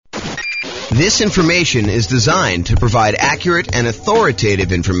This information is designed to provide accurate and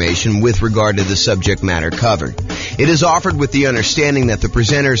authoritative information with regard to the subject matter covered. It is offered with the understanding that the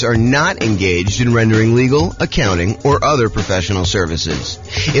presenters are not engaged in rendering legal, accounting, or other professional services.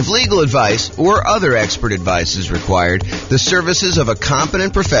 If legal advice or other expert advice is required, the services of a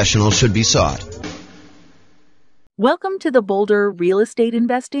competent professional should be sought. Welcome to the Boulder Real Estate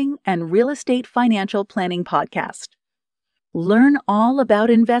Investing and Real Estate Financial Planning Podcast. Learn all about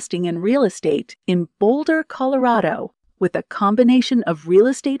investing in real estate in Boulder, Colorado, with a combination of real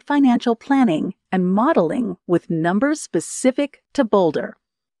estate financial planning and modeling with numbers specific to Boulder,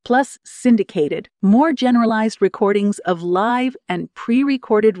 plus syndicated, more generalized recordings of live and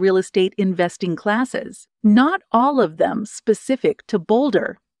pre-recorded real estate investing classes, not all of them specific to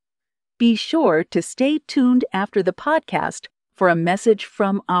Boulder. Be sure to stay tuned after the podcast for a message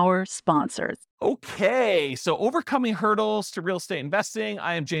from our sponsors. Okay, so overcoming hurdles to real estate investing.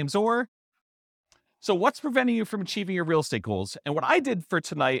 I am James Orr. So what's preventing you from achieving your real estate goals? And what I did for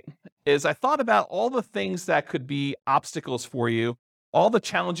tonight is I thought about all the things that could be obstacles for you, all the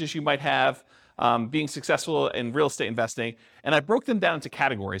challenges you might have being successful in real estate investing, and I broke them down into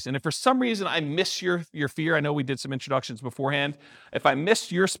categories. And if for some reason I miss your fear, I know we did some introductions beforehand. If I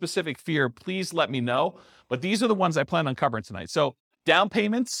missed your specific fear, please let me know. But these are the ones I plan on covering tonight. So down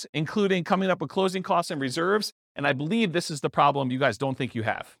payments, including coming up with closing costs and reserves. And I believe this is the problem you guys don't think you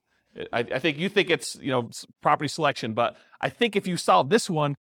have. I think you think it's, property selection, but I think if you solve this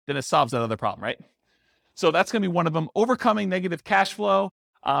one, then it solves that other problem, right? So that's going to be one of them. Overcoming negative cash flow,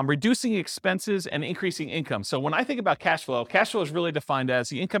 reducing expenses, and increasing income. So when I think about cash flow is really defined as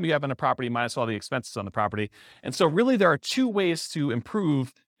the income you have on a property minus all the expenses on the property. And so really there are two ways to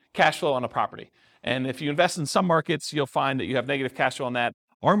improve cash flow on a property. And if you invest in some markets, you'll find that you have negative cash flow on that.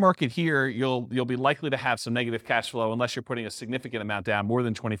 Our market here, you'll be likely to have some negative cash flow unless you're putting a significant amount down, more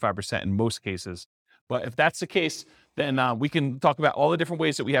than 25% in most cases. But if that's the case, then we can talk about all the different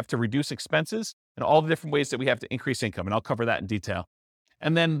ways that we have to reduce expenses and all the different ways that we have to increase income. And I'll cover that in detail.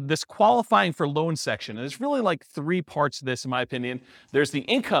 And then this qualifying for loan section, and there's really like three parts to this, in my opinion. There's the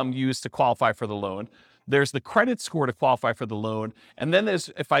income used to qualify for the loan. There's the credit score to qualify for the loan. And then there's,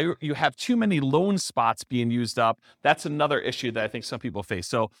 you have too many loan spots being used up, that's another issue that I think some people face.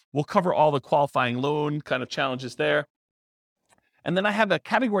 So we'll cover all the qualifying loan kind of challenges there. And then I have a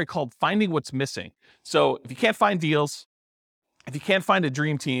category called finding what's missing. So if you can't find deals, if you can't find a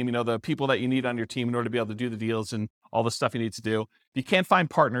dream team, the people that you need on your team in order to be able to do the deals and all the stuff you need to do, if you can't find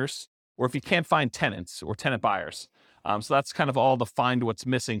partners, or if you can't find tenants or tenant buyers. So that's kind of all the find what's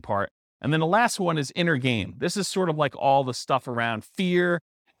missing part. And then the last one is inner game. This is sort of like all the stuff around fear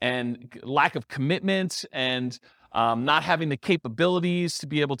and lack of commitment and not having the capabilities to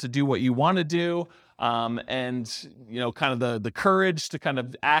be able to do what you want to do, and kind of the courage to kind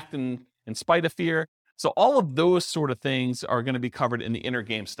of act in spite of fear. So all of those sort of things are going to be covered in the inner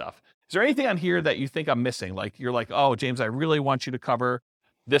game stuff. Is there anything on here that you think I'm missing? Like you're like, oh, James, I really want you to cover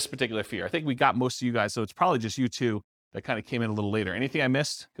this particular fear. I think we got most of you guys, so it's probably just you two that kind of came in a little later. Anything I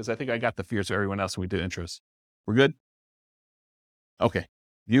missed? Because I think I got the fears of everyone else when we did intros. We're good? Okay.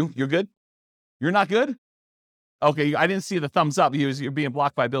 You're good? You're not good? Okay, I didn't see the thumbs up. You're being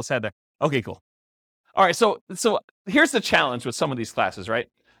blocked by Bill's head there. Okay, cool. All right, so here's the challenge with some of these classes, right?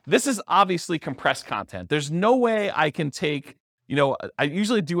 This is obviously compressed content. There's no way I can take, I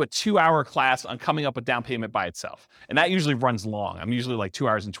usually do a 2-hour class on coming up with down payment by itself. And that usually runs long. I'm usually like 2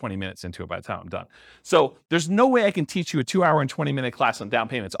 hours and 20 minutes into it by the time I'm done. So there's no way I can teach you a 2-hour and 20-minute class on down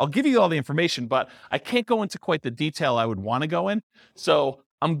payments. I'll give you all the information, but I can't go into quite the detail I would want to go in. So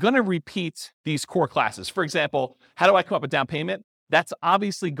I'm going to repeat these core classes. For example, how do I come up with down payment? That's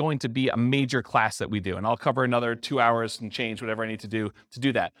obviously going to be a major class that we do. And I'll cover another 2 hours and change whatever I need to do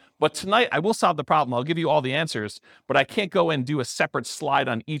that. But tonight I will solve the problem. I'll give you all the answers, but I can't go and do a separate slide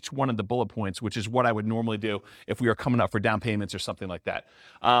on each one of the bullet points, which is what I would normally do if we were coming up for down payments or something like that.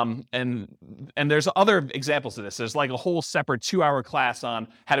 And there's other examples of this. There's like a whole separate 2-hour class on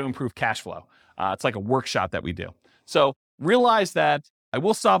how to improve cash flow. It's like a workshop that we do. So realize that I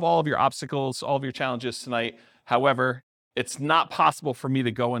will solve all of your obstacles, all of your challenges tonight. However, it's not possible for me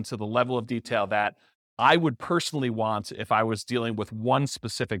to go into the level of detail that I would personally want if I was dealing with one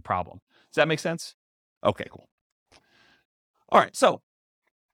specific problem. Does that make sense? Okay, cool. All right, so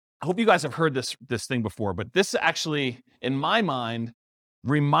I hope you guys have heard this thing before, but this actually, in my mind,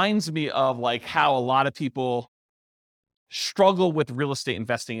 reminds me of like how a lot of people struggle with real estate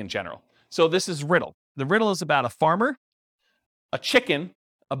investing in general. So this is riddle. The riddle is about a farmer, a chicken,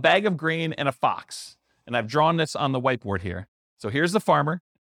 a bag of grain, and a fox. And I've drawn this on the whiteboard here. So here's the farmer,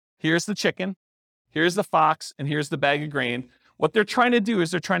 here's the chicken, here's the fox, and here's the bag of grain. What they're trying to do is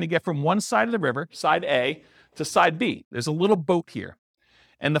they're trying to get from one side of the river, side A, to side B. There's a little boat here.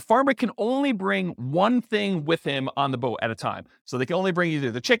 And the farmer can only bring one thing with him on the boat at a time. So they can only bring either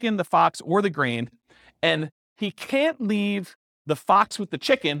the chicken, the fox, or the grain. And he can't leave the fox with the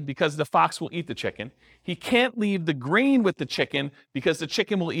chicken because the fox will eat the chicken. He can't leave the grain with the chicken because the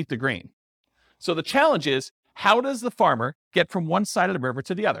chicken will eat the grain. So the challenge is, how does the farmer get from one side of the river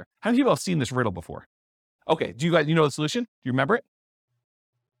to the other? How many people have seen this riddle before? Okay, do you guys, know the solution? Do you remember it?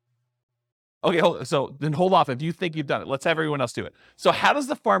 Okay, so then hold off if you think you've done it. Let's have everyone else do it. So how does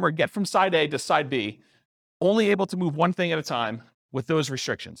the farmer get from side A to side B, only able to move one thing at a time with those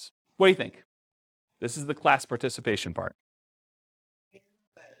restrictions? What do you think? This is the class participation part.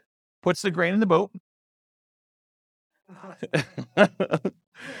 Puts the grain in the boat.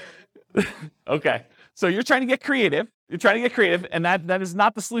 Okay, so you're trying to get creative. And that is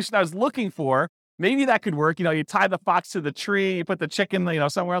not the solution I was looking for. Maybe that could work. You tie the fox to the tree, you put the chicken,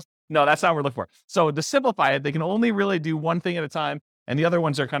 somewhere else. No, that's not what we're looking for. So to simplify it, they can only really do one thing at a time, and the other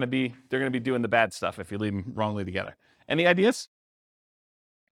ones are they're going to be doing the bad stuff if you leave them wrongly together. Any ideas?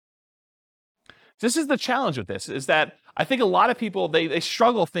 This is the challenge with this, is that I think a lot of people, they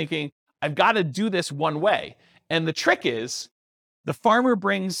struggle thinking, I've got to do this one way. And the trick is, the farmer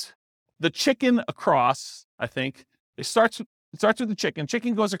brings the chicken across, I think. It starts with the chicken.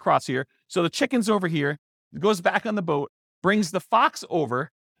 Chicken goes across here. So the chicken's over here, goes back on the boat, brings the fox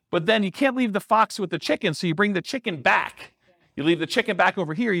over, but then you can't leave the fox with the chicken, so you bring the chicken back. You leave the chicken back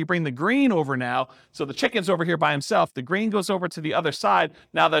over here, you bring the grain over now, so the chicken's over here by himself. The grain goes over to the other side.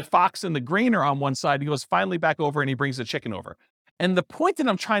 Now the fox and the grain are on one side. He goes finally back over and he brings the chicken over. And the point that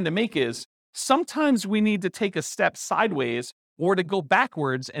I'm trying to make is, sometimes we need to take a step sideways or to go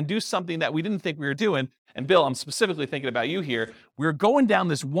backwards and do something that we didn't think we were doing. And Bill, I'm specifically thinking about you here. We're going down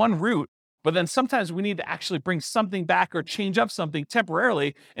this one route, but then sometimes we need to actually bring something back or change up something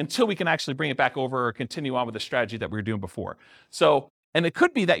temporarily until we can actually bring it back over or continue on with the strategy that we were doing before. So, and it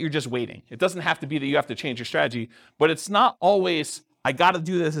could be that you're just waiting. It doesn't have to be that you have to change your strategy, but it's not always, I got to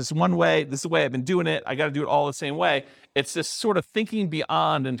do this one way. This is the way I've been doing it. I got to do it all the same way. It's this sort of thinking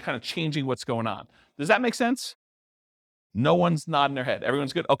beyond and kind of changing what's going on. Does that make sense? No one's nodding their head.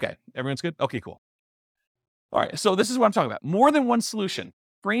 Everyone's good? Okay. Everyone's good? Okay, cool. All right. So this is what I'm talking about. More than one solution.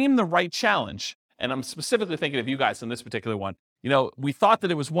 Frame the right challenge. And I'm specifically thinking of you guys in this particular one. We thought that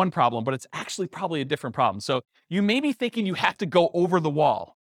it was one problem, but it's actually probably a different problem. So you may be thinking you have to go over the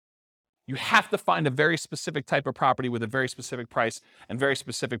wall. You have to find a very specific type of property with a very specific price and very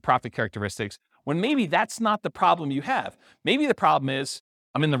specific profit characteristics, when maybe that's not the problem you have. Maybe the problem is,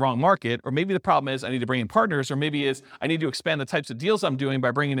 I'm in the wrong market, or maybe the problem is I need to bring in partners, or maybe is I need to expand the types of deals I'm doing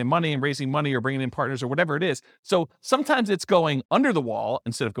by bringing in money and raising money or bringing in partners or whatever it is. So sometimes it's going under the wall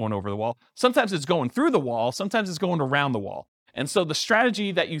instead of going over the wall. Sometimes it's going through the wall. Sometimes it's going around the wall. And so the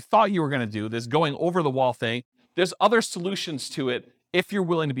strategy that you thought you were going to do, this going over the wall thing, there's other solutions to it if you're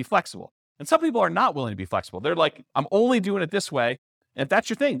willing to be flexible. And some people are not willing to be flexible. They're like, I'm only doing it this way. And if that's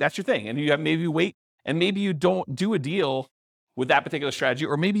your thing, that's your thing. And you have maybe wait, and maybe you don't do a deal with that particular strategy,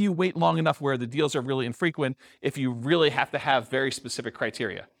 or maybe you wait long enough where the deals are really infrequent if you really have to have very specific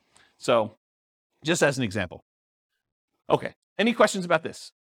criteria. So just as an example. Okay, any questions about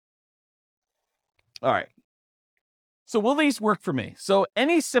this? All right. So will these work for me? So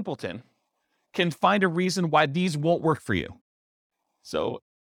any simpleton can find a reason why these won't work for you. So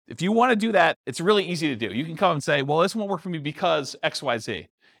if you want to do that, it's really easy to do. You can come and say, well, this won't work for me because X, Y, Z.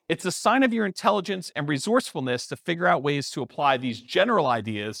 It's a sign of your intelligence and resourcefulness to figure out ways to apply these general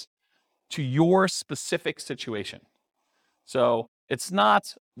ideas to your specific situation. So it's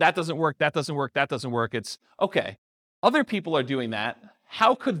not, that doesn't work, that doesn't work, that doesn't work. It's, okay, other people are doing that.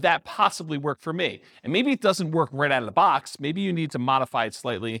 How could that possibly work for me? And maybe it doesn't work right out of the box. Maybe you need to modify it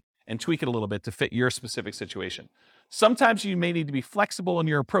slightly and tweak it a little bit to fit your specific situation. Sometimes you may need to be flexible in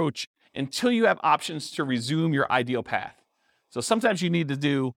your approach until you have options to resume your ideal path. So sometimes you need to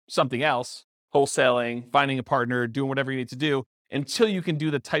do something else, wholesaling, finding a partner, doing whatever you need to do until you can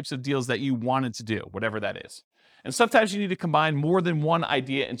do the types of deals that you wanted to do, whatever that is. And sometimes you need to combine more than one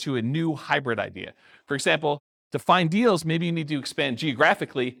idea into a new hybrid idea. For example, to find deals, maybe you need to expand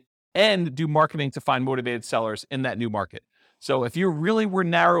geographically and do marketing to find motivated sellers in that new market. So if you really were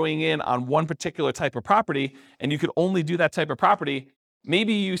narrowing in on one particular type of property and you could only do that type of property,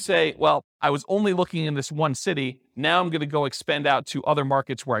 maybe you say, well, I was only looking in this one city. Now I'm going to go expand out to other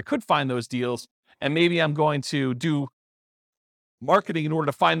markets where I could find those deals. And maybe I'm going to do marketing in order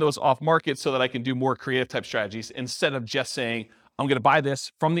to find those off market so that I can do more creative type strategies instead of just saying, I'm going to buy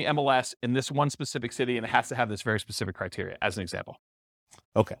this from the MLS in this one specific city and it has to have this very specific criteria, as an example.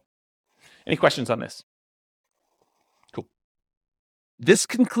 Okay. Any questions on this? Cool. This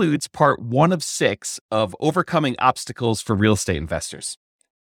concludes part 1 of 6 of Overcoming Obstacles for Real Estate Investors.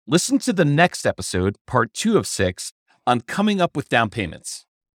 Listen to the next episode, part 2 of 6, on coming up with down payments.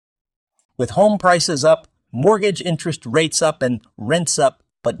 With home prices up, mortgage interest rates up, and rents up,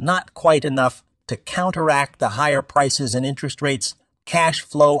 but not quite enough to counteract the higher prices and interest rates, cash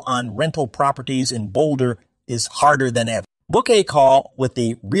flow on rental properties in Boulder is harder than ever. Book a call with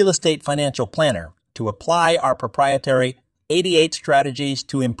the Real Estate Financial Planner to apply our proprietary 88 strategies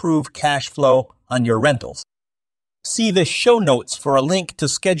to improve cash flow on your rentals. See the show notes for a link to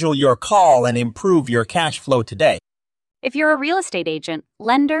schedule your call and improve your cash flow today. If you're a real estate agent,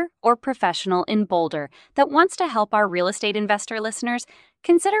 lender, or professional in Boulder that wants to help our real estate investor listeners,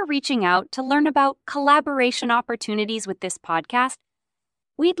 consider reaching out to learn about collaboration opportunities with this podcast.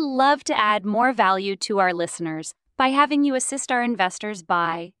 We'd love to add more value to our listeners by having you assist our investors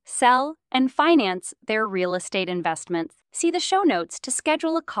buy, sell, and finance their real estate investments. See the show notes to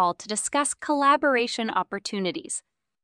schedule a call to discuss collaboration opportunities.